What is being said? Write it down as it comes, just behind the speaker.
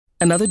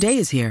Another day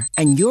is here,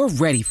 and you're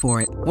ready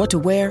for it. What to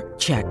wear?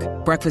 Check.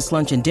 Breakfast,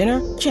 lunch, and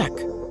dinner? Check.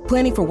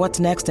 Planning for what's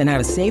next and how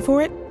to save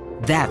for it?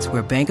 That's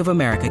where Bank of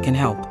America can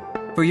help.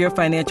 For your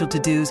financial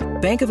to-dos,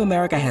 Bank of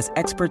America has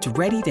experts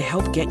ready to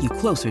help get you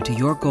closer to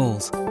your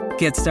goals.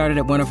 Get started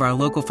at one of our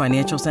local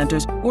financial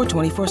centers or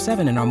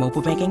 24/7 in our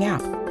mobile banking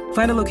app.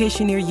 Find a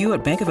location near you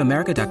at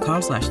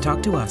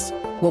bankofamerica.com/talktous.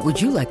 What would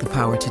you like the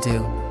power to do?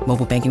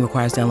 Mobile banking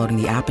requires downloading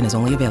the app and is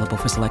only available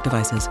for select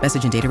devices.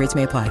 Message and data rates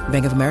may apply.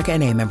 Bank of America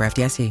N.A., member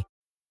FDIC.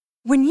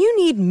 When you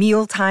need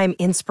mealtime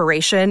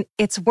inspiration,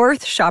 it's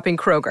worth shopping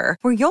Kroger,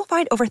 where you'll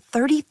find over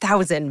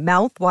 30,000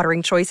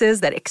 mouth-watering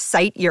choices that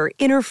excite your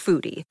inner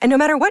foodie. And no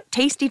matter what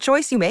tasty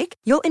choice you make,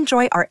 you'll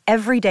enjoy our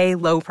everyday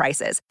low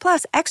prices,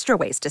 plus extra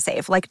ways to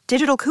save, like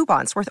digital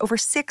coupons worth over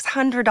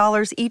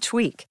 $600 each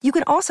week. You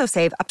can also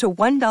save up to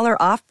 $1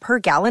 off per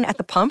gallon at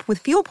the pump with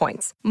fuel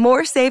points.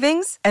 More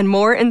savings and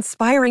more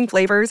inspiring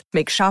flavors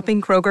make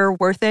shopping Kroger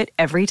worth it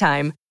every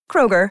time.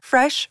 Kroger,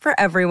 fresh for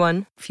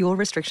everyone. Fuel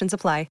restrictions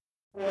apply.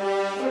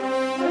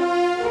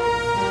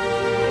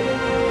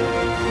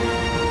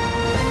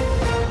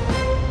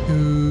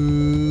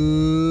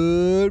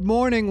 Good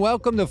morning.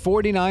 Welcome to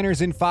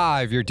 49ers in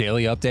 5, your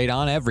daily update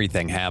on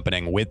everything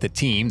happening with the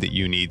team that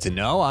you need to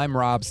know. I'm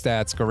Rob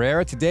Stats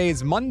Guerrera. Today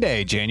is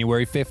Monday,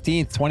 January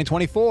 15th,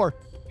 2024.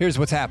 Here's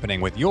what's happening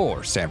with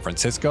your San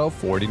Francisco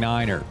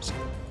 49ers.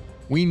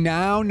 We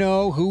now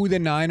know who the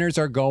Niners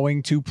are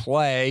going to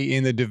play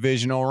in the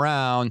divisional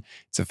round.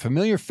 It's a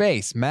familiar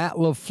face, Matt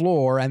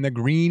LaFleur and the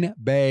Green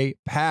Bay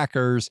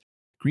Packers.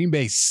 Green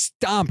Bay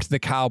stomped the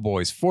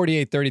Cowboys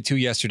 48-32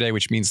 yesterday,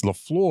 which means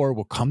LaFleur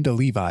will come to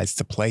Levi's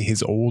to play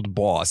his old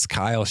boss,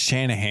 Kyle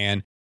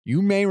Shanahan.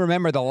 You may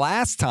remember the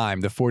last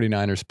time the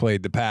 49ers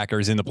played the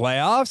Packers in the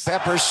playoffs.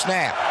 Pepper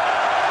snap.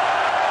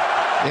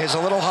 Is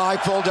a little high,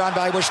 pulled down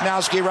by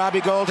Wisnowski.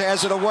 Robbie Gould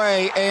has it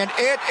away, and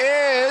it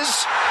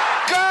is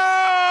gone!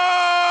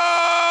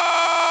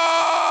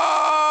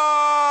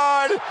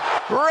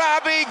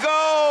 Robbie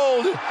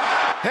Gould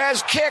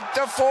has kicked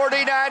the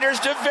 49ers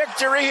to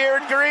victory here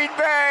in Green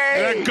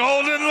Bay. The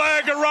golden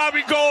leg of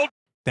Robbie Gould.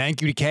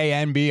 Thank you to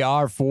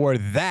KNBR for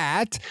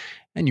that.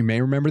 And you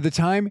may remember the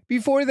time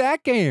before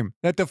that game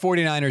that the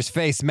 49ers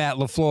faced Matt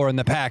LaFleur and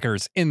the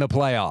Packers in the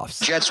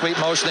playoffs. Jet sweep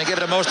motion. They give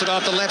it to Mostert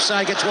off the left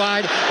side. Gets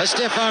wide. A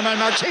stiff arm on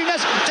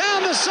Martinez.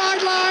 Down the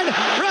sideline.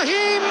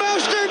 Raheem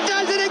Mostert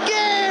does it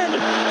again.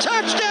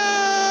 Touchdown!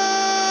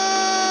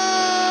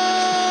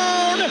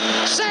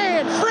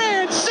 San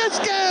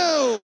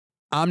Francisco!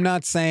 I'm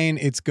not saying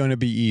it's going to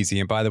be easy.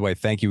 And by the way,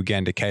 thank you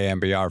again to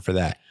KNBR for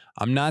that.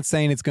 I'm not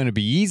saying it's going to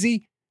be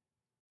easy,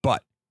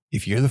 but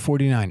if you're the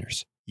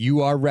 49ers,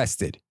 you are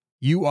rested,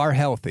 you are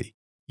healthy,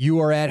 you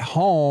are at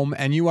home,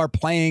 and you are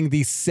playing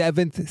the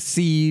 7th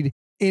seed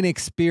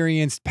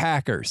inexperienced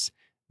Packers.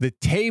 The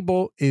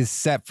table is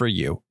set for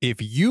you.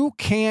 If you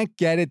can't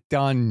get it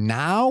done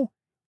now,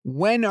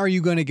 when are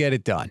you going to get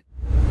it done?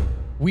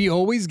 We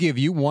always give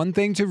you one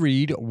thing to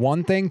read,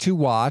 one thing to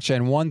watch,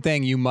 and one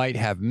thing you might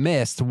have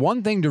missed.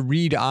 One thing to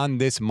read on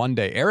this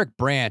Monday. Eric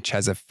Branch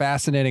has a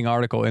fascinating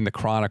article in the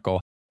Chronicle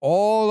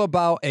all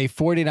about a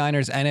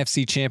 49ers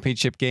NFC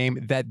Championship game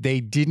that they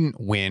didn't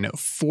win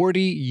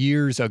 40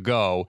 years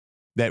ago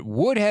that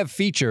would have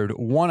featured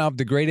one of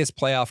the greatest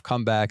playoff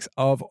comebacks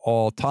of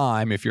all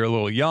time. If you're a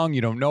little young,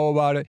 you don't know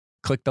about it,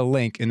 click the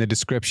link in the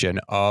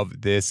description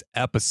of this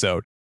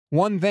episode.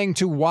 One thing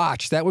to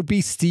watch, that would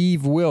be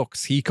Steve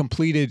Wilks. He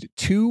completed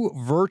 2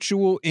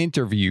 virtual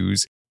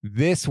interviews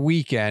this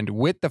weekend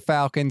with the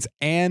Falcons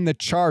and the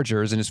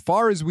Chargers. And as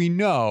far as we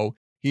know,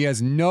 he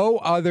has no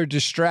other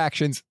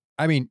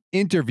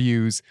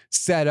interviews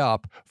set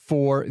up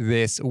for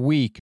this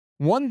week.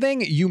 One thing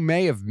you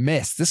may have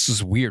missed, this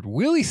was weird.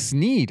 Willie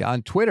Snead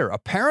on Twitter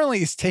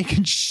apparently is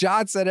taking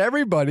shots at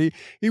everybody.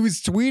 He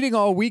was tweeting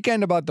all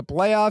weekend about the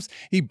playoffs.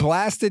 He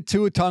blasted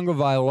Tua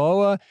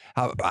Tagovailoa.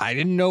 I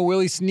didn't know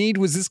Willie Snead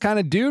was this kind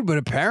of dude, but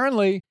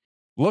apparently,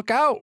 look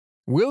out.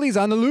 Willie's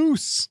on the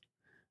loose.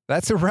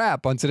 That's a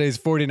wrap on today's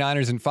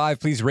 49ers in 5.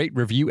 Please rate,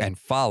 review, and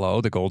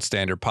follow the Gold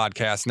Standard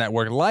Podcast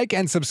Network. Like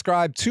and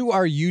subscribe to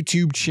our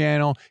YouTube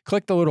channel.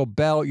 Click the little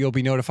bell. You'll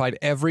be notified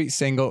every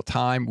single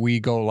time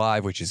we go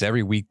live, which is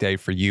every weekday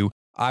for you.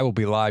 I will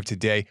be live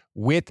today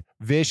with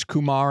Vish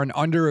Kumaran.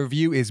 Under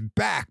Review is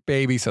back,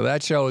 baby. So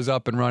that show is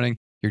up and running.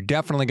 You're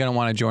definitely going to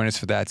want to join us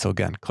for that. So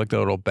again, click the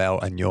little bell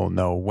and you'll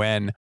know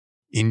when.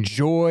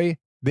 Enjoy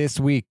this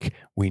week.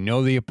 We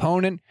know the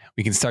opponent.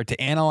 We can start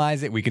to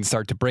analyze it. We can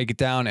start to break it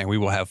down, and we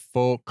will have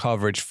full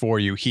coverage for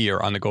you here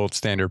on the Gold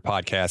Standard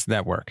Podcast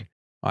Network.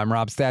 I'm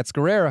Rob Stats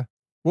Guerrera.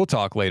 We'll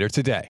talk later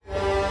today.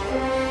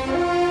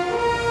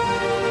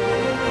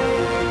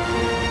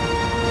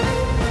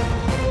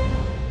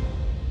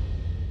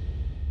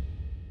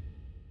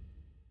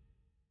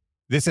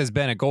 This has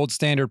been a Gold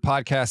Standard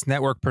Podcast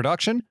Network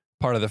production,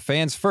 part of the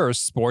Fans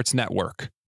First Sports Network.